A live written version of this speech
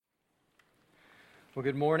Well,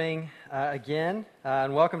 good morning again,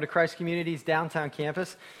 and welcome to Christ Community's downtown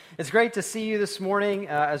campus. It's great to see you this morning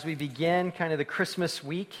as we begin kind of the Christmas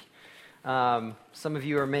week. Some of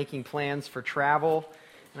you are making plans for travel,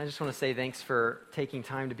 and I just want to say thanks for taking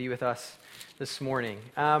time to be with us this morning.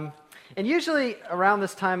 And usually around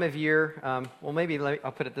this time of year,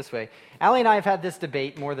 I'll put it this way. Allie and I have had this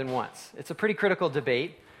debate more than once. It's a pretty critical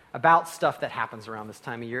debate about stuff that happens around this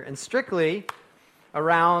time of year, and strictly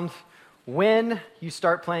around when you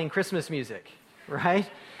start playing Christmas music, right?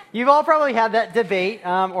 You've all probably had that debate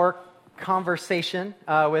or conversation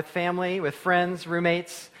with family, with friends,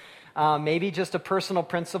 roommates, maybe just a personal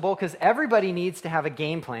principle, because everybody needs to have a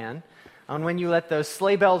game plan on when you let those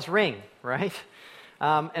sleigh bells ring, right? In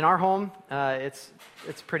our home, it's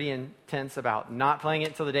pretty intense about not playing it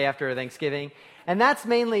until the day after Thanksgiving, and that's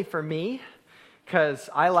mainly for me,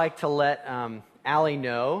 because I like to let Allie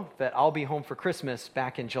know that I'll be home for Christmas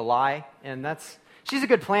back in July, and she's a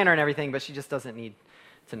good planner and everything, but she just doesn't need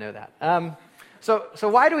to know that. So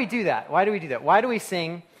why do we do that? Why do we do that? Why do we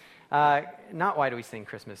sing, not why do we sing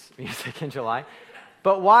Christmas music in July,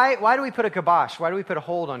 but why do we put a kibosh? Why do we put a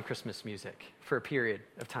hold on Christmas music for a period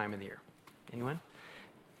of time in the year? Anyone?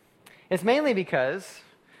 It's mainly because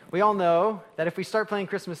we all know that if we start playing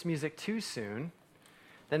Christmas music too soon,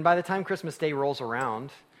 then by the time Christmas Day rolls around,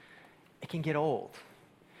 it can get old.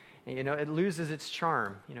 And, it loses its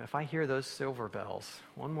charm. If I hear those silver bells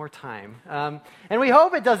one more time. And we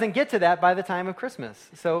hope it doesn't get to that by the time of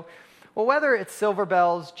Christmas. So, whether it's silver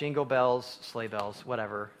bells, jingle bells, sleigh bells,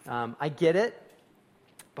 whatever, I get it.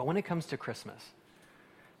 But when it comes to Christmas,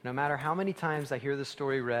 no matter how many times I hear the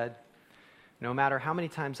story read, no matter how many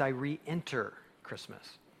times I re-enter Christmas,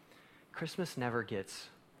 Christmas never gets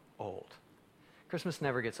old. Christmas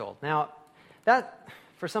never gets old. Now,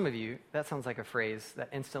 for some of you, that sounds like a phrase that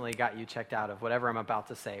instantly got you checked out of whatever I'm about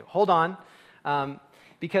to say. Hold on,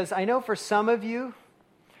 because I know for some of you,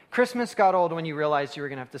 Christmas got old when you realized you were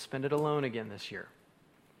going to have to spend it alone again this year.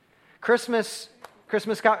 Christmas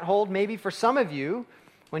got old maybe for some of you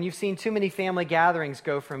when you've seen too many family gatherings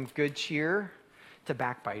go from good cheer to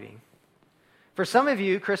backbiting. For some of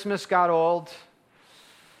you, Christmas got old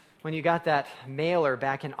when you got that mailer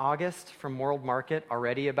back in August from World Market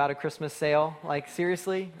already about a Christmas sale. Like,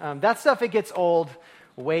 seriously? That stuff, it gets old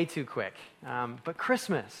way too quick. But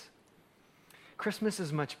Christmas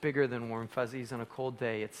is much bigger than warm fuzzies on a cold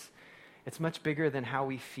day. It's much bigger than how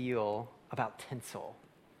we feel about tinsel.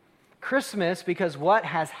 Christmas, because what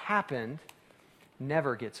has happened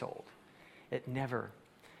never gets old. It never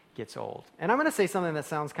gets old. And I'm going to say something that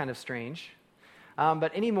sounds kind of strange,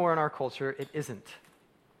 but anymore in our culture, it isn't.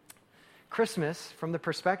 Christmas, from the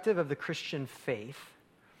perspective of the Christian faith,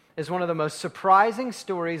 is one of the most surprising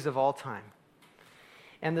stories of all time.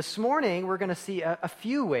 And this morning, we're going to see a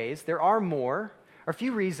few ways, there are more, or a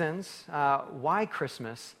few reasons why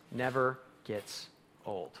Christmas never gets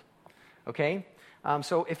old. Okay?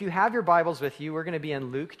 So if you have your Bibles with you, we're going to be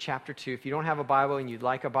in Luke chapter 2. If you don't have a Bible and you'd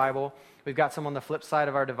like a Bible, we've got some on the flip side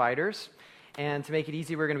of our dividers. And to make it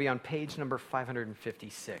easy, we're going to be on page number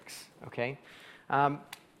 556. Okay?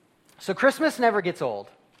 So Christmas never gets old.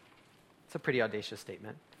 It's a pretty audacious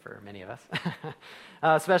statement for many of us,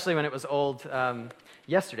 especially when it was old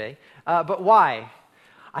yesterday. But why?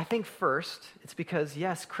 I think first, it's because,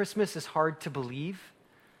 yes, Christmas is hard to believe,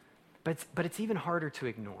 but it's even harder to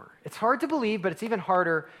ignore. It's hard to believe, but it's even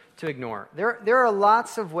harder to ignore. There are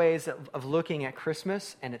lots of ways of looking at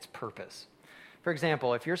Christmas and its purpose. For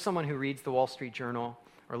example, if you're someone who reads the Wall Street Journal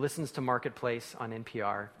or listens to Marketplace on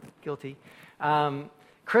NPR, guilty,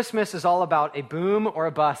 Christmas is all about a boom or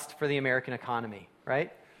a bust for the American economy,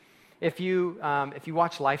 right? If you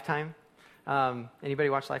watch Lifetime, anybody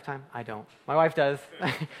watch Lifetime? I don't. My wife does.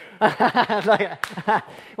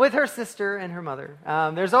 With her sister and her mother.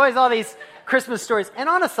 There's always all these Christmas stories. And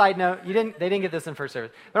on a side note, they didn't get this in first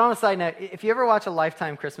service, but on a side note, if you ever watch a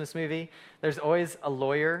Lifetime Christmas movie, there's always a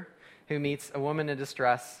lawyer who meets a woman in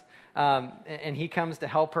distress. And he comes to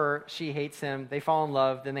help her. She hates him. They fall in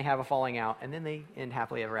love. Then they have a falling out. And then they end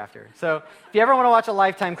happily ever after. So if you ever want to watch a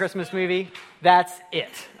Lifetime Christmas movie, that's it.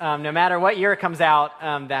 No matter what year it comes out,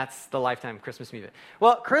 that's the Lifetime Christmas movie.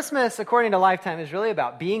 Well, Christmas, according to Lifetime, is really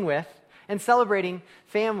about being with and celebrating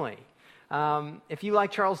family. If you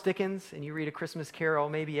like Charles Dickens and you read A Christmas Carol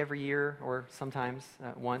maybe every year or sometimes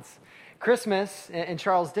once, Christmas in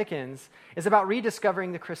Charles Dickens is about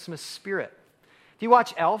rediscovering the Christmas spirit. If you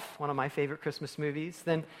watch Elf, one of my favorite Christmas movies,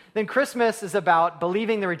 then Christmas is about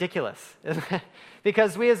believing the ridiculous.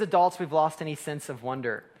 Because we as adults, we've lost any sense of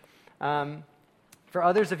wonder. For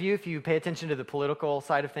others of you, if you pay attention to the political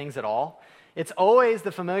side of things at all, It's always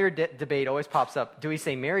the familiar debate always pops up. Do we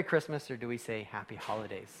say Merry Christmas or do we say Happy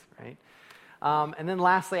Holidays, right? And then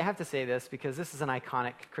lastly, I have to say this because this is an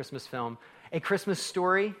iconic Christmas film, A Christmas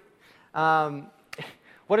Story.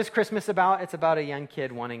 What is Christmas about? It's about a young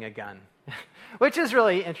kid wanting a gun, which is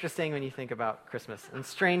really interesting when you think about Christmas, and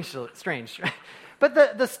strange.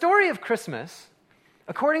 But the story of Christmas,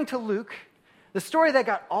 according to Luke, the story that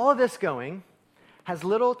got all of this going, has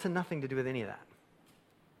little to nothing to do with any of that.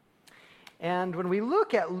 And when we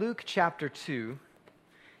look at Luke chapter 2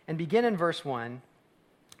 and begin in verse 1,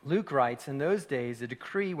 Luke writes, in those days a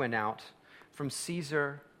decree went out from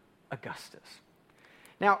Caesar Augustus.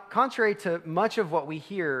 Now, contrary to much of what we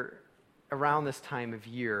hear around this time of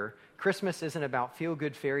year, Christmas isn't about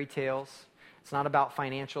feel-good fairy tales. It's not about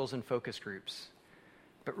financials and focus groups.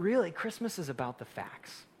 But really, Christmas is about the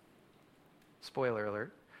facts. Spoiler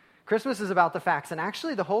alert. Christmas is about the facts, and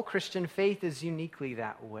actually the whole Christian faith is uniquely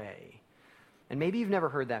that way. And maybe you've never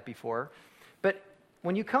heard that before, but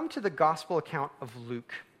when you come to the gospel account of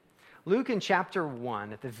Luke, Luke in chapter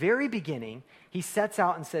 1, at the very beginning, he sets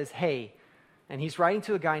out and says, hey, and he's writing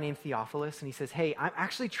to a guy named Theophilus, and he says, hey, I'm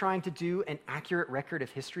actually trying to do an accurate record of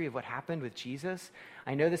history of what happened with Jesus.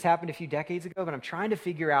 I know this happened a few decades ago, but I'm trying to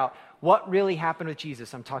figure out what really happened with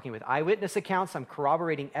Jesus. I'm talking with eyewitness accounts, I'm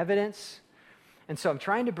corroborating evidence, and so I'm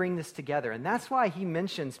trying to bring this together. And that's why he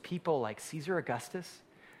mentions people like Caesar Augustus.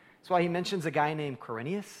 That's why he mentions a guy named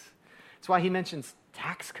Quirinius. That's why he mentions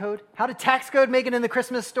tax code. How did tax code make it in the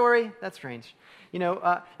Christmas story? That's strange.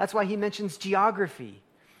 That's why he mentions geography,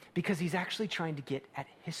 because he's actually trying to get at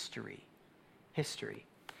history.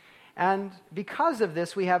 And because of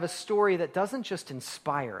this, we have a story that doesn't just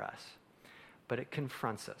inspire us, but it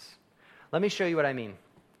confronts us. Let me show you what I mean.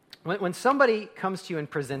 When somebody comes to you and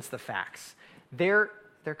presents the facts, they're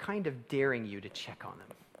kind of daring you to check on them.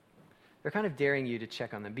 They're kind of daring you to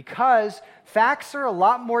check on them because facts are a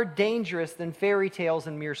lot more dangerous than fairy tales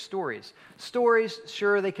and mere stories. Stories,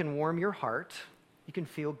 sure, they can warm your heart. You can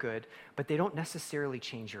feel good, but they don't necessarily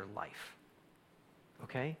change your life.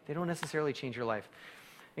 Okay? They don't necessarily change your life.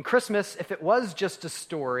 And Christmas, if it was just a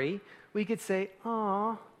story, we could say,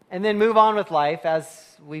 "Aw," and then move on with life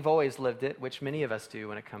as we've always lived it, which many of us do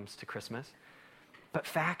when it comes to Christmas. But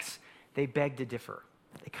facts, they beg to differ.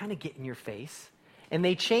 They kind of get in your face. And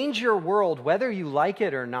they change your world whether you like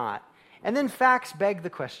it or not. And then facts beg the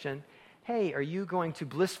question, hey, are you going to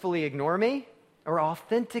blissfully ignore me or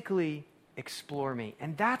authentically explore me?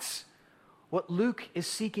 And that's what Luke is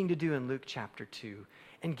seeking to do in Luke chapter 2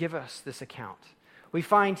 and give us this account. We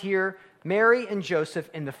find here Mary and Joseph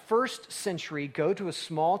in the first century go to a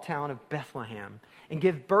small town of Bethlehem and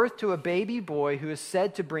give birth to a baby boy who is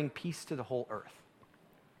said to bring peace to the whole earth.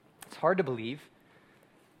 It's hard to believe,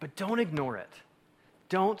 but don't ignore it.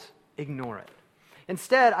 Don't ignore it.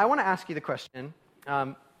 Instead, I want to ask you the question,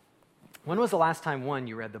 when was the last time, one,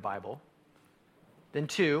 you read the Bible? Then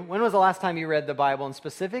two, when was the last time you read the Bible, and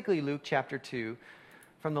specifically Luke chapter 2,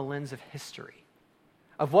 from the lens of history?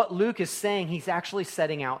 Of what Luke is saying he's actually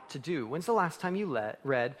setting out to do. When's the last time you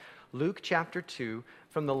read Luke chapter 2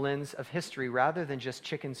 from the lens of history rather than just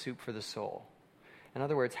chicken soup for the soul? In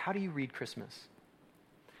other words, how do you read Christmas?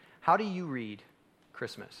 How do you read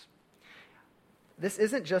Christmas? This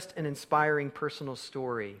isn't just an inspiring personal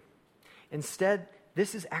story. Instead,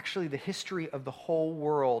 this is actually the history of the whole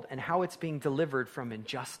world and how it's being delivered from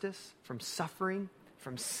injustice, from suffering,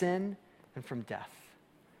 from sin, and from death.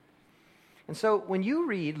 And so when you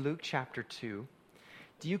read Luke chapter 2,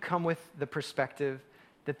 do you come with the perspective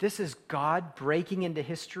that this is God breaking into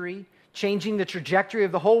history, changing the trajectory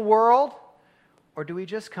of the whole world? Or do we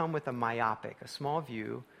just come with a myopic, a small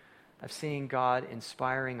view of seeing God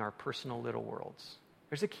inspiring our personal little worlds?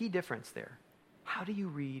 There's a key difference there. How do you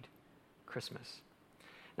read Christmas?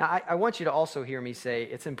 Now, I want you to also hear me say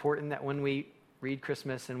it's important that when we read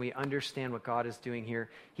Christmas and we understand what God is doing here,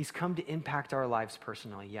 he's come to impact our lives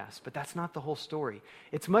personally, yes, but that's not the whole story.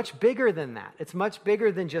 It's much bigger than that. It's much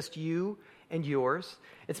bigger than just you and yours.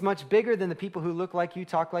 It's much bigger than the people who look like you,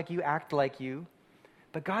 talk like you, act like you.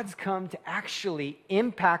 But God's come to actually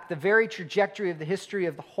impact the very trajectory of the history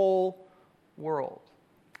of the whole world.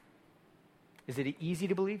 Is it easy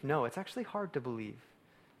to believe? No, it's actually hard to believe.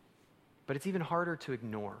 But it's even harder to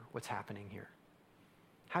ignore what's happening here.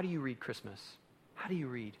 How do you read Christmas? How do you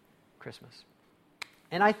read Christmas?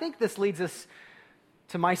 And I think this leads us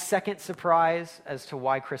to my second surprise as to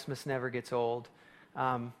why Christmas never gets old.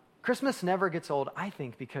 Christmas never gets old, I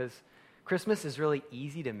think, because Christmas is really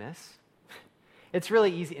easy to miss. It's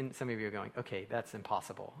really easy, and some of you are going, okay, that's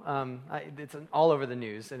impossible. It's all over the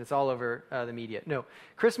news, and it's all over the media. No,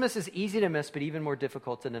 Christmas is easy to miss, but even more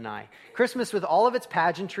difficult to deny. Christmas, with all of its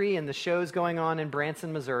pageantry and the shows going on in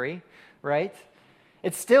Branson, Missouri, right?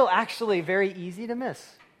 It's still actually very easy to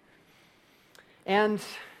miss. And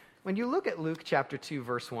when you look at Luke chapter 2,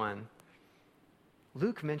 verse 1,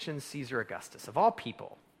 Luke mentions Caesar Augustus. Of all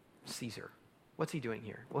people, Caesar. What's he doing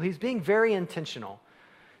here? Well, he's being very intentional.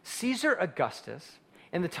 Caesar Augustus,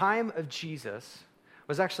 in the time of Jesus,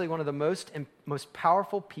 was actually one of the most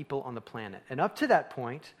powerful people on the planet. And up to that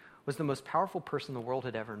point, was the most powerful person the world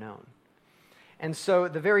had ever known. And so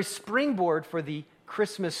the very springboard for the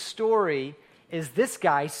Christmas story is this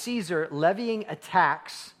guy, Caesar, levying a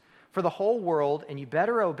tax for the whole world, and you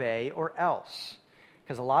better obey or else.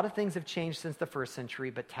 Because a lot of things have changed since the first century,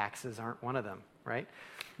 but taxes aren't one of them, right?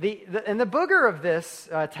 And the booger of this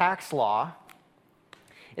tax law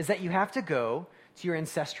is that you have to go to your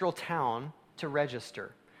ancestral town to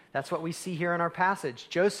register. That's what we see here in our passage.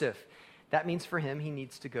 Joseph, that means for him, he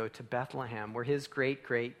needs to go to Bethlehem, where his great,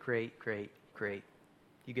 you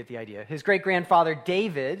get the idea, his great-grandfather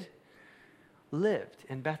David lived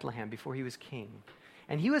in Bethlehem before he was king.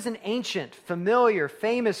 And he was an ancient, familiar,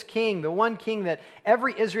 famous king, the one king that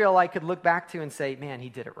every Israelite could look back to and say, man, he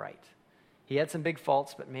did it right. He had some big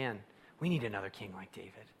faults, but man, we need another king like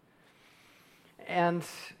David. And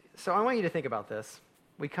so I want you to think about this.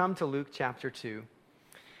 We come to Luke chapter 2,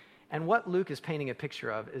 and what Luke is painting a picture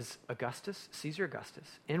of is Augustus, Caesar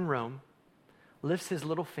Augustus, in Rome, lifts his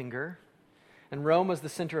little finger, and Rome was the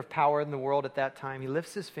center of power in the world at that time. He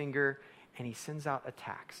lifts his finger, and he sends out a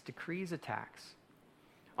tax, decrees a tax,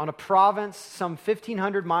 on a province some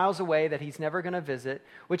 1,500 miles away that he's never going to visit,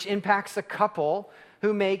 which impacts a couple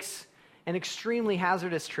who makes an extremely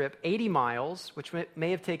hazardous trip, 80 miles, which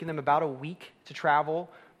may have taken them about a week to travel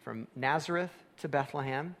from Nazareth to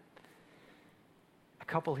Bethlehem. A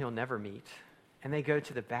couple he'll never meet. And they go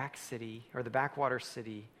to the back city, or the backwater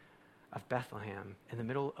city of Bethlehem in the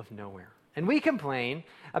middle of nowhere. And we complain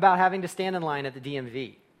about having to stand in line at the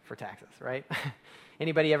DMV for taxes, right?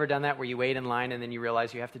 Anybody ever done that where you wait in line and then you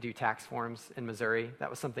realize you have to do tax forms in Missouri? That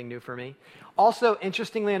was something new for me. Also,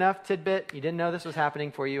 interestingly enough, tidbit, you didn't know this was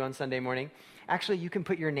happening for you on Sunday morning. Actually, you can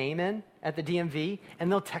put your name in at the DMV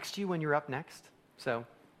and they'll text you when you're up next. So,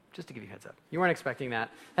 just to give you a heads up. You weren't expecting that.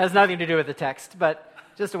 It has nothing to do with the text, but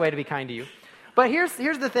just a way to be kind to you. But here's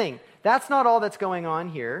the thing. That's not all that's going on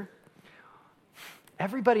here.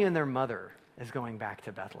 Everybody and their mother is going back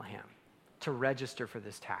to Bethlehem to register for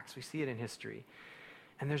this tax. We see it in history.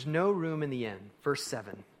 And there's no room in the inn. Verse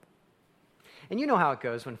 7. And you know how it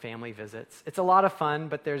goes when family visits. It's a lot of fun,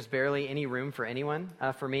 but there's barely any room for anyone.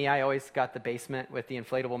 For me, I always got the basement with the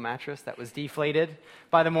inflatable mattress that was deflated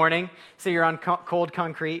by the morning. So you're on cold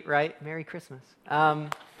concrete, right? Merry Christmas.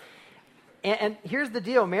 And here's the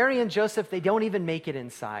deal. Mary and Joseph, they don't even make it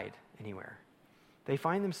inside anywhere. They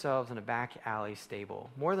find themselves in a back alley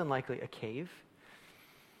stable, more than likely a cave.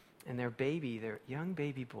 And their young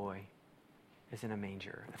baby boy, is in a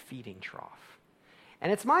manger, a feeding trough. And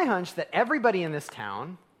it's my hunch that everybody in this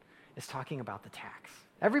town is talking about the tax.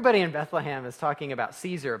 Everybody in Bethlehem is talking about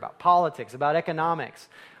Caesar, about politics, about economics.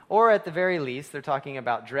 Or at the very least, they're talking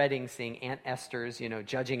about dreading seeing Aunt Esther's,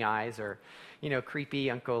 judging eyes, or, creepy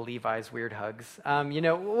Uncle Levi's weird hugs.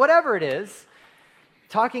 Whatever it is,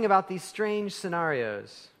 talking about these strange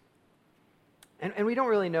scenarios. And we don't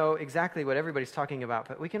really know exactly what everybody's talking about,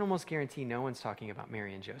 but we can almost guarantee no one's talking about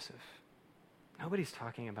Mary and Joseph. Nobody's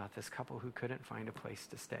talking about this couple who couldn't find a place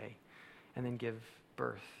to stay and then give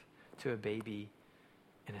birth to a baby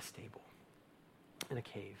in a stable, in a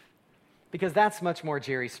cave. Because that's much more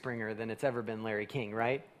Jerry Springer than it's ever been Larry King,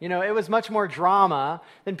 right? It was much more drama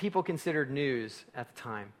than people considered news at the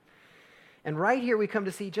time. And right here we come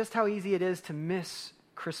to see just how easy it is to miss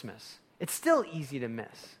Christmas. It's still easy to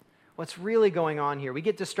miss what's really going on here. We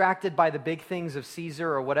get distracted by the big things of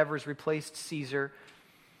Caesar or whatever's replaced Caesar,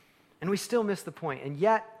 and we still miss the point. And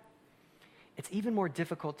yet, it's even more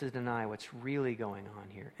difficult to deny what's really going on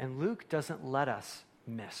here. And Luke doesn't let us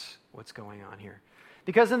miss what's going on here.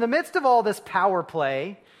 Because in the midst of all this power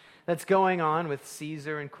play that's going on with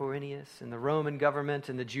Caesar and Quirinius and the Roman government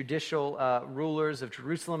and the judicial rulers of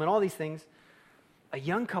Jerusalem and all these things, a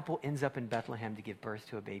young couple ends up in Bethlehem to give birth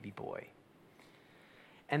to a baby boy.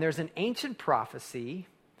 And there's an ancient prophecy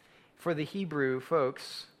for the Hebrew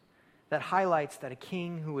folks that highlights that a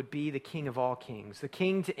king who would be the king of all kings, the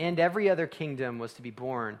king to end every other kingdom, was to be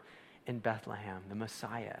born in Bethlehem, the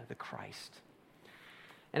Messiah, the Christ.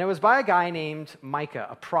 And it was by a guy named Micah,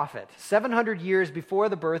 a prophet, 700 years before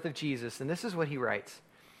the birth of Jesus. And this is what he writes.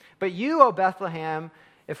 But you, O Bethlehem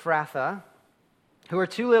Ephrathah, who are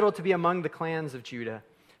too little to be among the clans of Judah.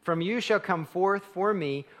 From you shall come forth for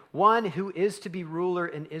me one who is to be ruler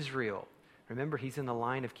in Israel. Remember, he's in the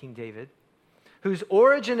line of King David, whose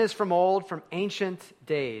origin is from old, from ancient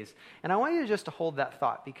days. And I want you just to hold that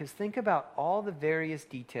thought, because think about all the various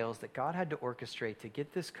details that God had to orchestrate to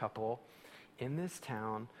get this couple in this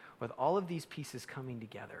town with all of these pieces coming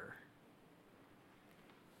together.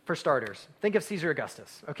 For starters, think of Caesar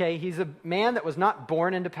Augustus, okay? He's a man that was not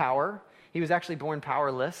born into power. He was actually born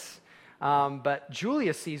powerless. But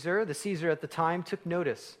Julius Caesar, the Caesar at the time, took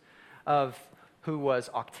notice of who was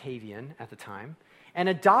Octavian at the time and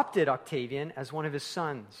adopted Octavian as one of his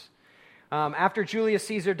sons. After Julius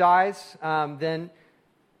Caesar dies, then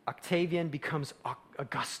Octavian becomes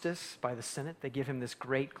Augustus by the Senate. They give him this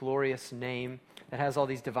great, glorious name that has all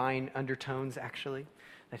these divine undertones, actually,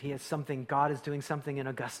 that he has something, God is doing something in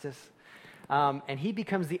Augustus. And he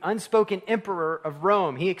becomes the unspoken emperor of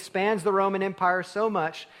Rome. He expands the Roman Empire so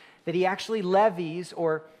much that he actually levies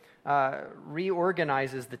or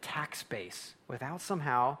reorganizes the tax base without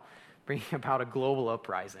somehow bringing about a global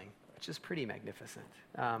uprising, which is pretty magnificent.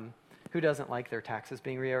 Who doesn't like their taxes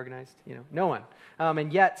being reorganized? No one.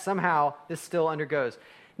 And yet somehow this still undergoes.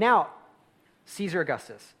 Now, Caesar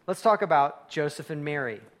Augustus. Let's talk about Joseph and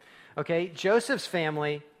Mary. Okay, Joseph's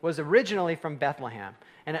family was originally from Bethlehem.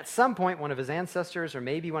 And at some point, one of his ancestors or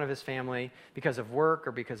maybe one of his family, because of work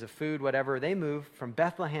or because of food, whatever, they moved from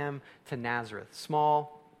Bethlehem to Nazareth,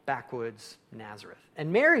 small, backwoods Nazareth.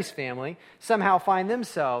 And Mary's family somehow find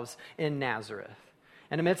themselves in Nazareth.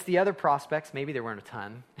 And amidst the other prospects, maybe there weren't a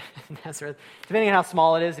ton in Nazareth, depending on how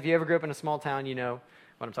small it is. If you ever grew up in a small town, you know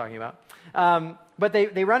what I'm talking about. But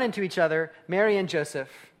they run into each other, Mary and Joseph,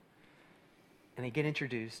 and they get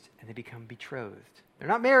introduced and they become betrothed. They're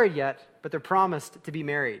not married yet, but they're promised to be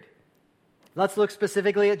married. Let's look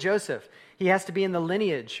specifically at Joseph. He has to be in the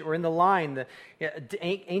lineage or in the line.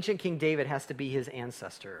 Ancient King David has to be his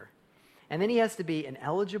ancestor. And then he has to be an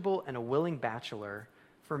eligible and a willing bachelor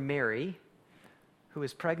for Mary, who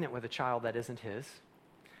is pregnant with a child that isn't his.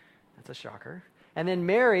 That's a shocker. And then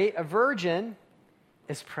Mary, a virgin,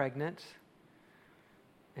 is pregnant,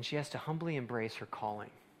 and she has to humbly embrace her calling.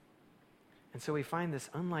 And so we find this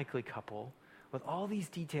unlikely couple with all these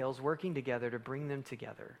details working together to bring them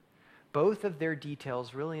together. Both of their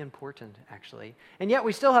details really important, actually. And yet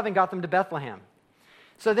we still haven't got them to Bethlehem.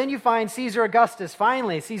 So then you find Caesar Augustus.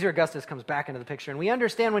 Finally, Caesar Augustus comes back into the picture. And we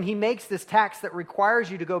understand when he makes this tax that requires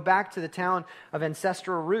you to go back to the town of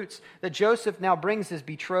ancestral roots, that Joseph now brings his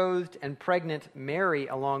betrothed and pregnant Mary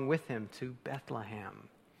along with him to Bethlehem.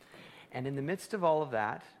 And in the midst of all of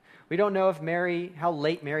that, we don't know how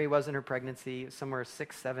late Mary was in her pregnancy, somewhere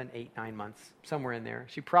 6, 7, 8, 9 months, somewhere in there.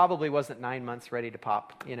 She probably wasn't 9 months ready to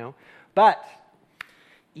pop, But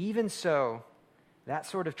even so, that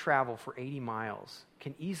sort of travel for 80 miles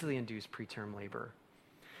can easily induce preterm labor.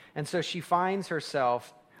 And so she finds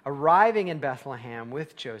herself arriving in Bethlehem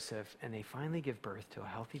with Joseph, and they finally give birth to a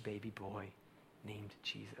healthy baby boy named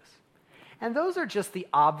Jesus. And those are just the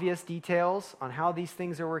obvious details on how these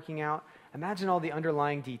things are working out. Imagine all the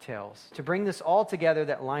underlying details to bring this all together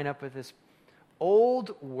that line up with this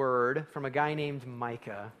old word from a guy named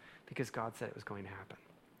Micah, because God said it was going to happen.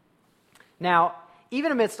 Now,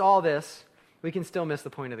 even amidst all this, we can still miss the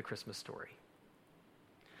point of the Christmas story.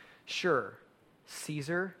 Sure,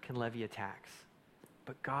 Caesar can levy a tax,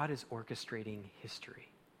 but God is orchestrating history.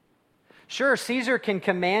 Sure, Caesar can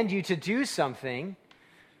command you to do something,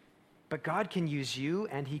 but God can use you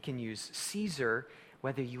and he can use Caesar,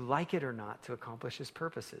 whether you like it or not, to accomplish his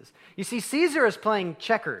purposes. You see, Caesar is playing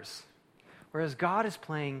checkers, whereas God is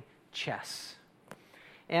playing chess.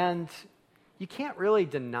 And you can't really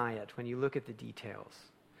deny it when you look at the details.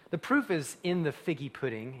 The proof is in the figgy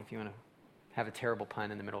pudding, if you want to have a terrible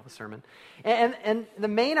pun in the middle of a sermon. And the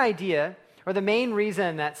main idea, or the main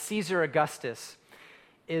reason that Caesar Augustus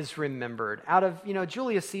is remembered, out of,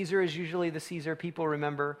 Julius Caesar is usually the Caesar people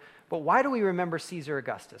remember, but why do we remember Caesar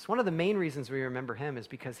Augustus? One of the main reasons we remember him is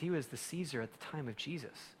because he was the Caesar at the time of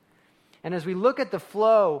Jesus. And as we look at the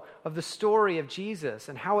flow of the story of Jesus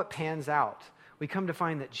and how it pans out, we come to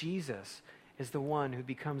find that Jesus is the one who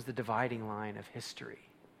becomes the dividing line of history.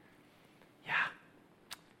 Yeah,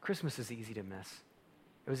 Christmas is easy to miss.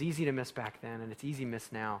 It was easy to miss back then, and it's easy to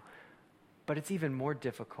miss now. But it's even more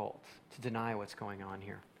difficult to deny what's going on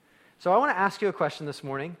here. So I want to ask you a question this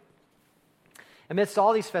morning. Amidst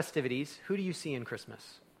all these festivities, who do you see in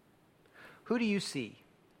Christmas? Who do you see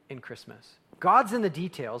in Christmas? God's in the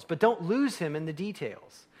details, but don't lose him in the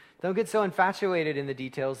details. Don't get so infatuated in the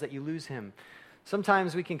details that you lose him.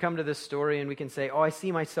 Sometimes we can come to this story and we can say, I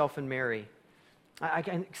see myself in Mary. I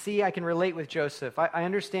can relate with Joseph. I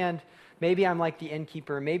understand Maybe I'm like the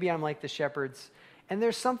innkeeper. Maybe I'm like the shepherds. And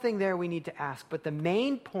there's something there we need to ask. But the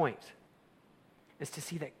main point is to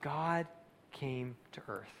see that God came to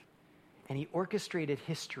earth. And he orchestrated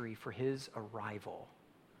history for his arrival.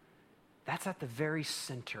 That's at the very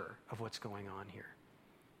center of what's going on here.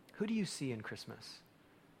 Who do you see in Christmas?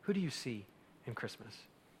 Who do you see in Christmas?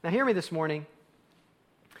 Now hear me this morning.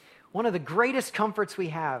 One of the greatest comforts we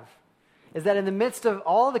have is that in the midst of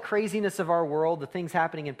all the craziness of our world, the things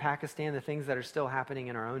happening in Pakistan, the things that are still happening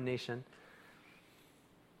in our own nation,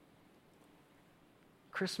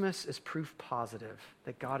 Christmas is proof positive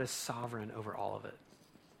that God is sovereign over all of it.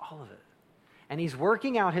 All of it. And he's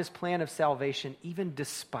working out his plan of salvation even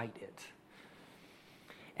despite it.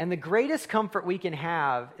 And the greatest comfort we can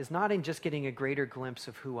have is not in just getting a greater glimpse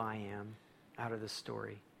of who I am out of this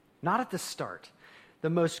story. Not at the start. The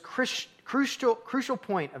most crucial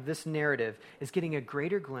point of this narrative is getting a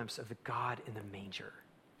greater glimpse of the God in the manger.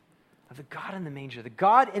 Of the God in the manger. The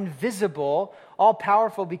God invisible,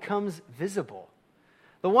 all-powerful, becomes visible.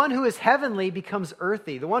 The one who is heavenly becomes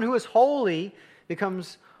earthy. The one who is holy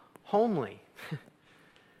becomes homely.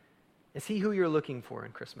 Is he who you're looking for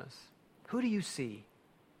in Christmas? Who do you see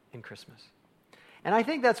in Christmas? And I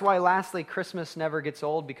think that's why, lastly, Christmas never gets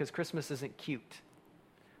old, because Christmas isn't cute,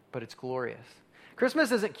 but it's glorious.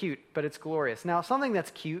 Christmas isn't cute, but it's glorious. Now, something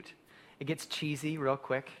that's cute, it gets cheesy real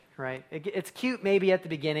quick, right? It's cute maybe at the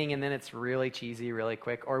beginning, and then it's really cheesy really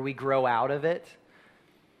quick, or we grow out of it.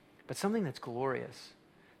 But something that's glorious,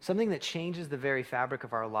 something that changes the very fabric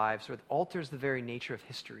of our lives, or alters the very nature of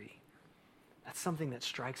history, that's something that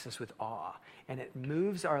strikes us with awe, and it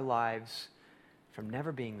moves our lives from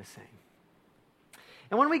never being the same.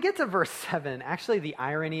 And when we get to verse 7, actually the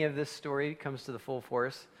irony of this story comes to the full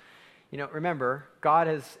force. You know, remember, God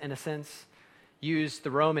has, in a sense, used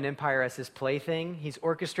the Roman Empire as his plaything. He's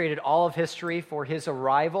orchestrated all of history for his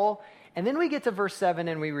arrival. And then we get to verse 7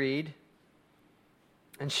 and we read,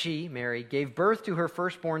 "And she, Mary, gave birth to her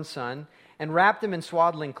firstborn son and wrapped him in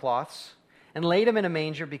swaddling cloths and laid him in a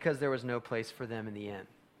manger because there was no place for them in the inn."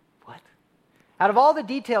 What? Out of all the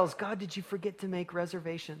details, God, did you forget to make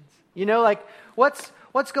reservations? You know, like, what's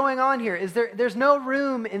going on here? There's no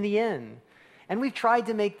room in the inn. And we've tried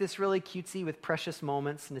to make this really cutesy with precious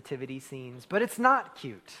moments, nativity scenes, but it's not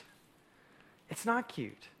cute. It's not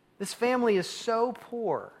cute. This family is so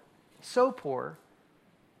poor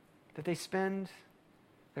that they spend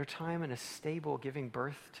their time in a stable giving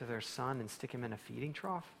birth to their son and stick him in a feeding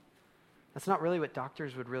trough. That's not really what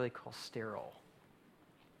doctors would really call sterile.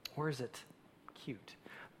 Or is it cute?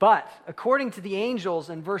 But according to the angels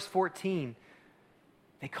in verse 14,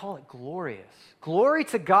 they call it glorious. Glory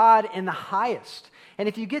to God in the highest. And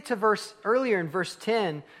if you get to earlier in verse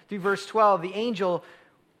 10 through verse 12,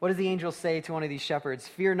 what does the angel say to one of these shepherds?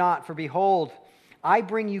 "Fear not, for behold, I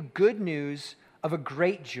bring you good news of a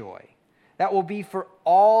great joy that will be for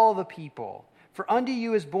all the people. For unto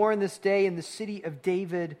you is born this day in the city of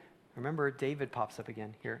David," remember, David pops up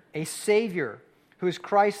again here, "a Savior who is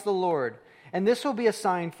Christ the Lord. And this will be a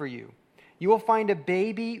sign for you. You will find a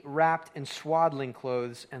baby wrapped in swaddling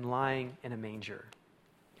clothes and lying in a manger."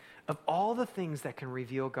 Of all the things that can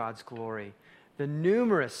reveal God's glory, the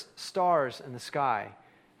numerous stars in the sky,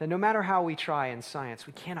 that no matter how we try in science,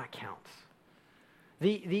 we cannot count.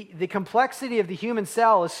 The complexity of the human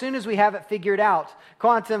cell, as soon as we have it figured out,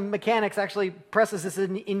 quantum mechanics actually presses this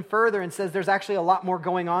in further and says there's actually a lot more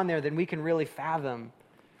going on there than we can really fathom.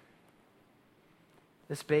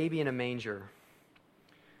 This baby in a manger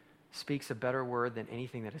speaks a better word than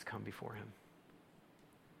anything that has come before him.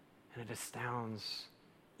 And it astounds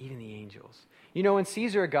even the angels. You know, when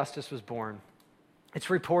Caesar Augustus was born, it's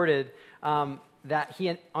reported that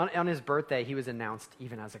on his birthday, he was announced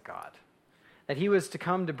even as a god. That he was to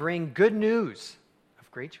come to bring good news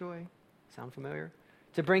of great joy. Sound familiar?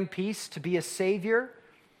 To bring peace, to be a savior.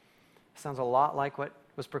 Sounds a lot like what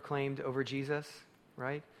was proclaimed over Jesus,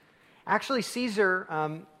 right? Actually, Caesar,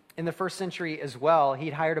 in the first century as well,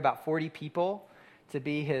 he'd hired about 40 people to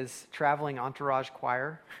be his traveling entourage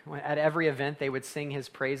choir. At every event, they would sing his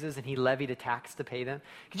praises, and he levied a tax to pay them.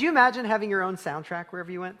 Could you imagine having your own soundtrack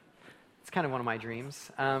wherever you went? It's kind of one of my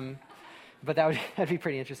dreams. But that'd be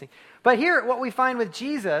pretty interesting. But here, what we find with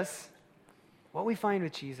Jesus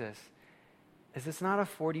is it's not a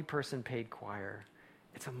 40-person paid choir.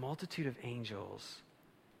 It's a multitude of angels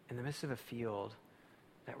in the midst of a field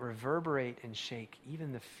that reverberate and shake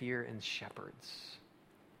even the fear in shepherds.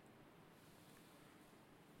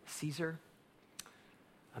 Caesar,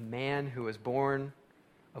 a man who was born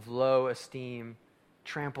of low esteem,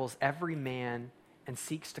 tramples every man and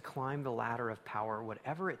seeks to climb the ladder of power,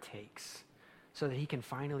 whatever it takes, so that he can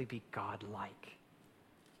finally be God-like.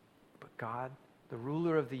 But God, the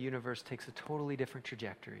ruler of the universe, takes a totally different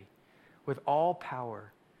trajectory. With all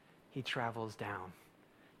power, he travels down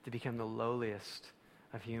to become the lowliest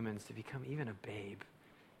of humans, to become even a babe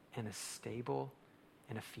in a stable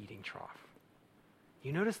and a feeding trough.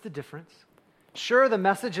 You notice the difference? Sure, the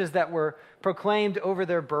messages that were proclaimed over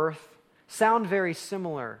their birth sound very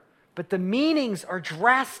similar, but the meanings are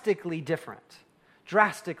drastically different.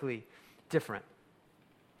 Drastically different.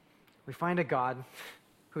 We find a God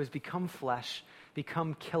who has become flesh,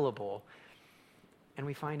 become killable, and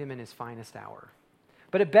we find him in his finest hour.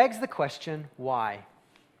 But it begs the question, why?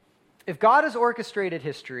 If God has orchestrated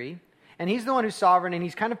history, and he's the one who's sovereign, and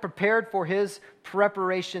he's kind of prepared for his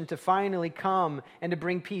preparation to finally come and to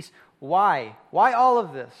bring peace, why? Why all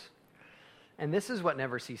of this? And this is what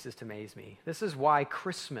never ceases to amaze me. This is why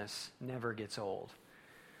Christmas never gets old.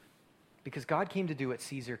 Because God came to do what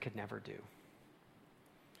Caesar could never do.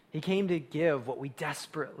 He came to give what we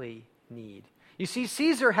desperately need. You see,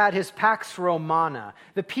 Caesar had his Pax Romana,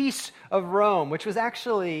 the peace of Rome, which was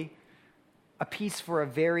actually a peace for a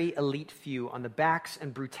very elite few on the backs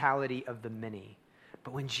and brutality of the many.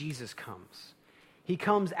 But when Jesus comes, he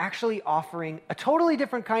comes actually offering a totally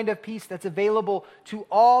different kind of peace that's available to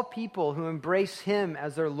all people who embrace him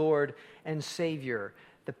as their Lord and Savior.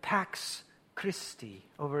 The Pax Christi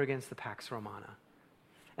over against the Pax Romana.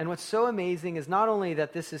 And what's so amazing is not only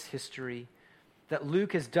that this is history, that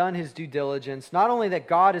Luke has done his due diligence, not only that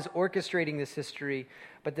God is orchestrating this history,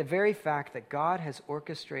 but the very fact that God has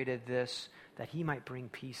orchestrated this that he might bring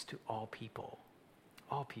peace to all people.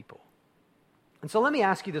 All people. And so let me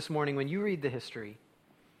ask you this morning, when you read the history,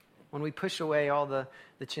 when we push away all the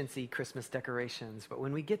chintzy Christmas decorations, but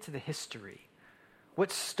when we get to the history,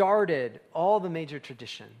 what started all the major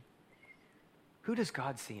tradition, who does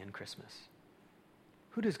God see in Christmas?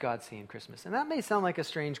 Who does God see in Christmas? And that may sound like a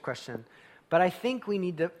strange question, but I think we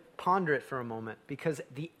need to ponder it for a moment, because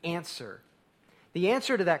the answer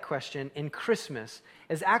to that question in Christmas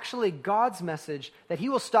is actually God's message that he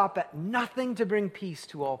will stop at nothing to bring peace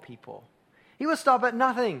to all people. He will stop at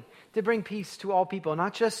nothing to bring peace to all people,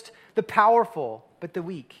 not just the powerful, but the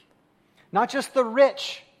weak. Not just the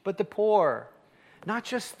rich, but the poor. Not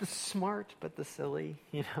just the smart, but the silly,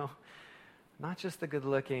 Not just the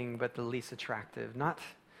good-looking, but the least attractive. Not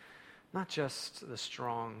just the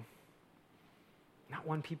strong. Not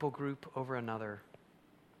one people group over another,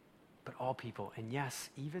 but all people. And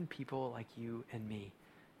yes, even people like you and me.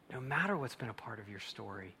 No matter what's been a part of your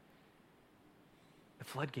story, the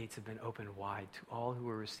floodgates have been opened wide to all who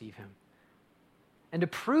will receive him. And to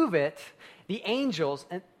prove it, the angels,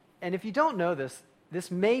 and if you don't know this, this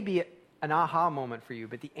may be an aha moment for you,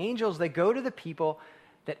 but the angels, they go to the people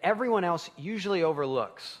that everyone else usually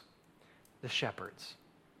overlooks, the shepherds.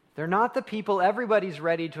 They're not the people everybody's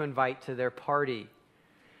ready to invite to their party.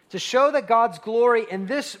 To show that God's glory in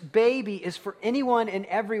this baby is for anyone and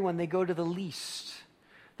everyone, they go to the least,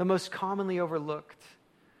 the most commonly overlooked.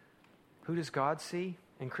 Who does God see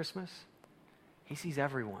in Christmas? He sees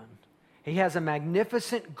everyone. He has a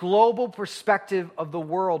magnificent global perspective of the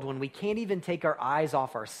world when we can't even take our eyes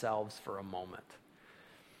off ourselves for a moment.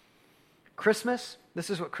 Christmas, this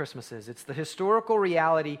is what Christmas is. It's the historical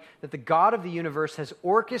reality that the God of the universe has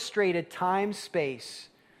orchestrated time, space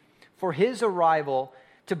for his arrival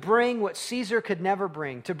to bring what Caesar could never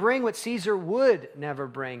bring, to bring what Caesar would never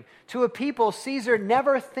bring, to a people Caesar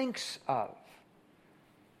never thinks of.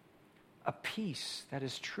 A peace that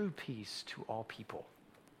is true peace to all people.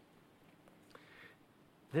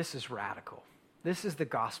 This is radical. This is the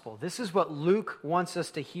gospel. This is what Luke wants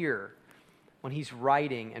us to hear when he's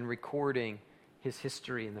writing and recording his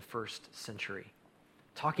history in the first century,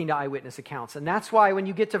 talking to eyewitness accounts. And that's why when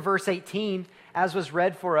you get to verse 18, as was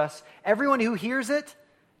read for us, everyone who hears it,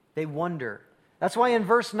 they wonder. That's why in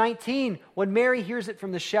verse 19, when Mary hears it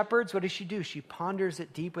from the shepherds, what does she do? She ponders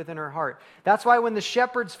it deep within her heart. That's why when the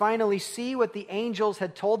shepherds finally see what the angels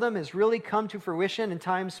had told them has really come to fruition in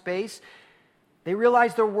time, space, they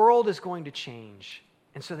realize their world is going to change.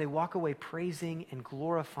 And so they walk away praising and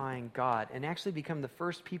glorifying God and actually become the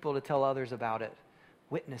first people to tell others about it,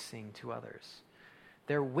 witnessing to others.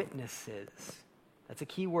 They're witnesses. That's a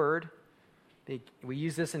key word. We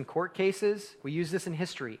use this in court cases. We use this in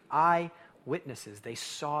history. Eyewitnesses. They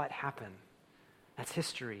saw it happen. That's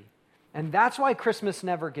history. And that's why Christmas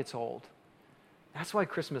never gets old. That's why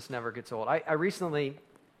Christmas never gets old. I recently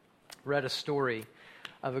read a story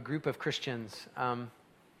of a group of Christians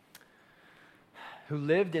who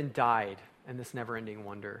lived and died in this never-ending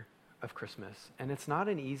wonder of Christmas. And it's not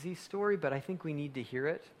an easy story, but I think we need to hear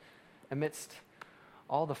it amidst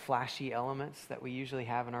all the flashy elements that we usually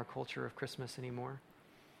have in our culture of Christmas anymore.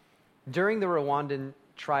 During the Rwandan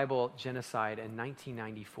tribal genocide in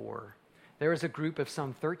 1994, there was a group of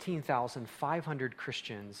some 13,500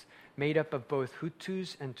 Christians made up of both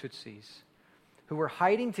Hutus and Tutsis who were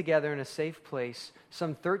hiding together in a safe place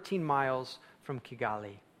some 13 miles from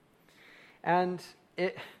Kigali. And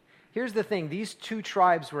here's the thing, these two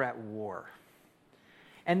tribes were at war.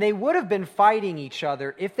 And they would have been fighting each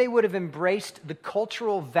other if they would have embraced the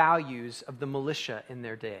cultural values of the militia in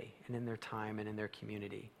their day and in their time and in their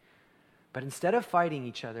community. But instead of fighting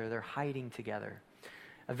each other, they're hiding together.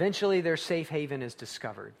 Eventually, their safe haven is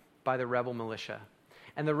discovered by the rebel militia.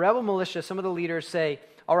 And the rebel militia, some of the leaders say,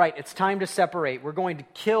 all right, it's time to separate. We're going to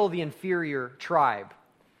kill the inferior tribe.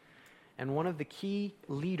 And one of the key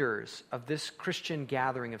leaders of this Christian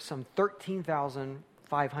gathering of some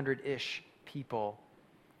 13,500-ish people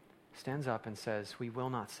stands up and says, we will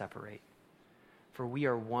not separate, for we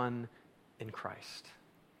are one in Christ.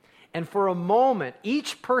 And for a moment,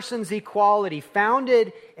 each person's equality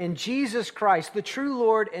founded in Jesus Christ, the true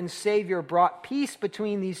Lord and Savior, brought peace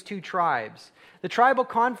between these two tribes. The tribal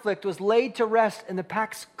conflict was laid to rest in the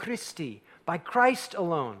Pax Christi, by Christ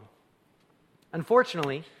alone.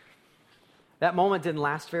 Unfortunately, that moment didn't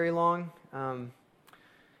last very long, and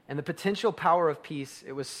the potential power of peace,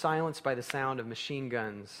 it was silenced by the sound of machine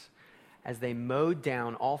guns as they mowed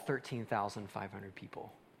down all 13,500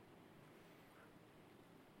 people.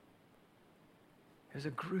 It was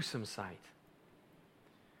a gruesome sight.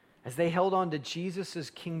 As they held on to Jesus'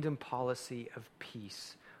 kingdom policy of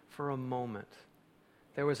peace for a moment,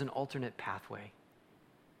 there was an alternate pathway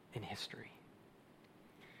in history.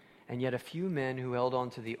 And yet a few men who held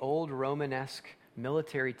on to the old Romanesque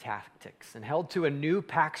military tactics and held to a new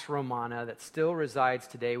Pax Romana that still resides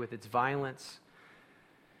today with its violence,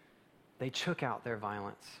 they took out their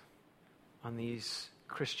violence on these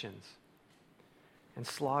Christians and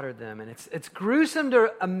slaughtered them. And it's gruesome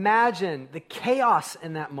to imagine the chaos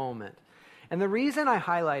in that moment. And the reason I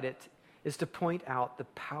highlight it is to point out the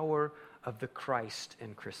power of the Christ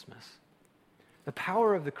in Christmas. The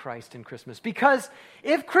power of the Christ in Christmas. Because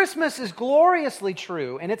if Christmas is gloriously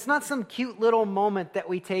true, and it's not some cute little moment that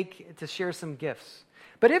we take to share some gifts,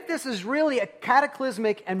 but if this is really a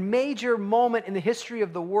cataclysmic and major moment in the history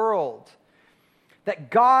of the world,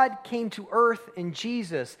 that God came to earth in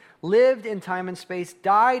Jesus, lived in time and space,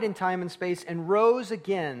 died in time and space, and rose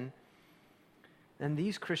again, then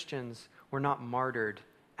these Christians were not martyred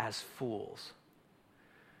as fools,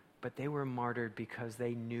 but they were martyred because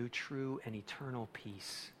they knew true and eternal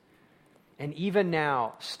peace. And even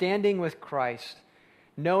now, standing with Christ,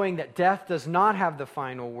 knowing that death does not have the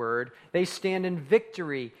final word, they stand in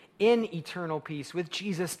victory in eternal peace with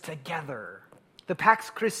Jesus together. The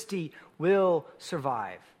Pax Christi will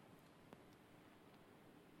survive.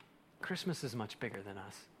 Christmas is much bigger than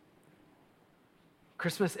us.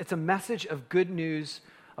 Christmas, it's a message of good news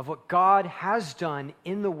of what God has done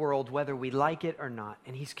in the world, whether we like it or not.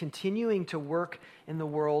 And He's continuing to work in the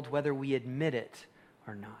world, whether we admit it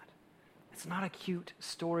or not. It's not a cute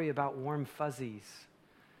story about warm fuzzies.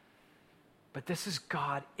 But this is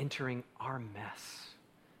God entering our mess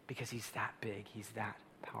because He's that big, He's that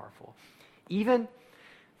powerful. Even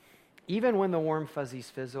when the warm fuzzies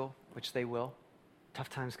fizzle, which they will, tough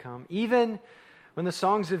times come, even when the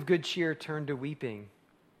songs of good cheer turn to weeping,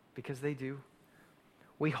 because they do,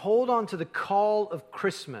 we hold on to the call of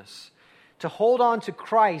Christmas, to hold on to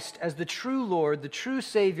Christ as the true Lord, the true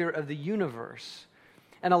Savior of the universe,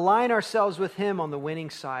 and align ourselves with Him on the winning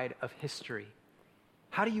side of history.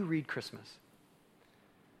 How do you read Christmas?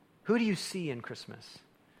 Who do you see in Christmas?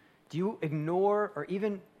 Do you ignore, or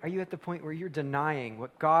even are you at the point where you're denying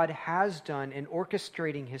what God has done in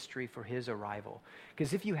orchestrating history for His arrival?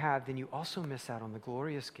 Because if you have, then you also miss out on the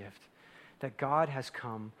glorious gift that God has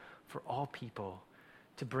come for all people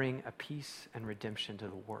to bring a peace and redemption to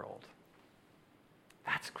the world.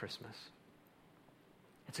 That's Christmas.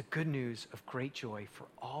 It's a good news of great joy for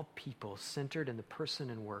all people centered in the person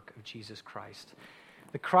and work of Jesus Christ.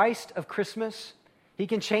 The Christ of Christmas, He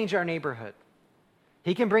can change our neighborhood.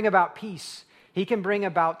 He can bring about peace. He can bring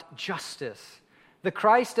about justice. The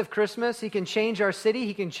Christ of Christmas, He can change our city.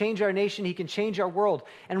 He can change our nation. He can change our world.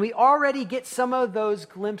 And we already get some of those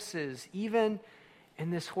glimpses, even in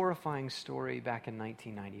this horrifying story back in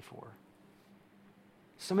 1994.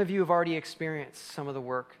 Some of you have already experienced some of the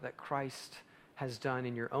work that Christ has done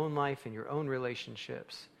in your own life, in your own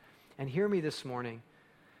relationships. And hear me this morning.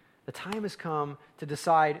 The time has come to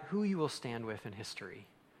decide who you will stand with in history,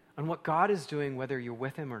 on what God is doing, whether you're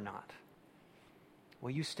with Him or not.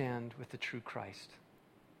 Will you stand with the true Christ?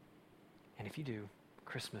 And if you do,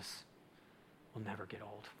 Christmas will never get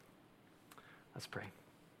old. Let's pray.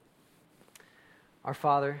 Our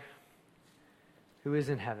Father, who is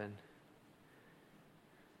in heaven,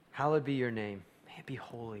 hallowed be your name. May it be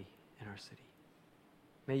holy in our city.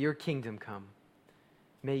 May your kingdom come.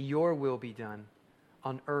 May your will be done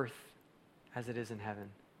on earth as it is in heaven.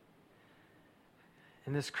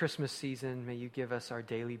 In this Christmas season, may you give us our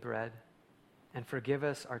daily bread and forgive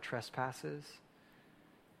us our trespasses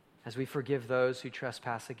as we forgive those who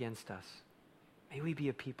trespass against us. May we be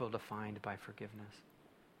a people defined by forgiveness.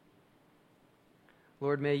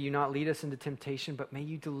 Lord, may you not lead us into temptation, but may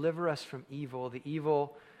you deliver us from evil, the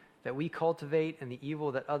evil that we cultivate and the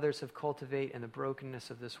evil that others have cultivated and the brokenness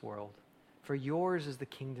of this world. For yours is the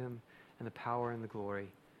kingdom and the power and the glory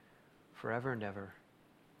forever and ever.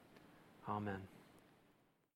 Amen.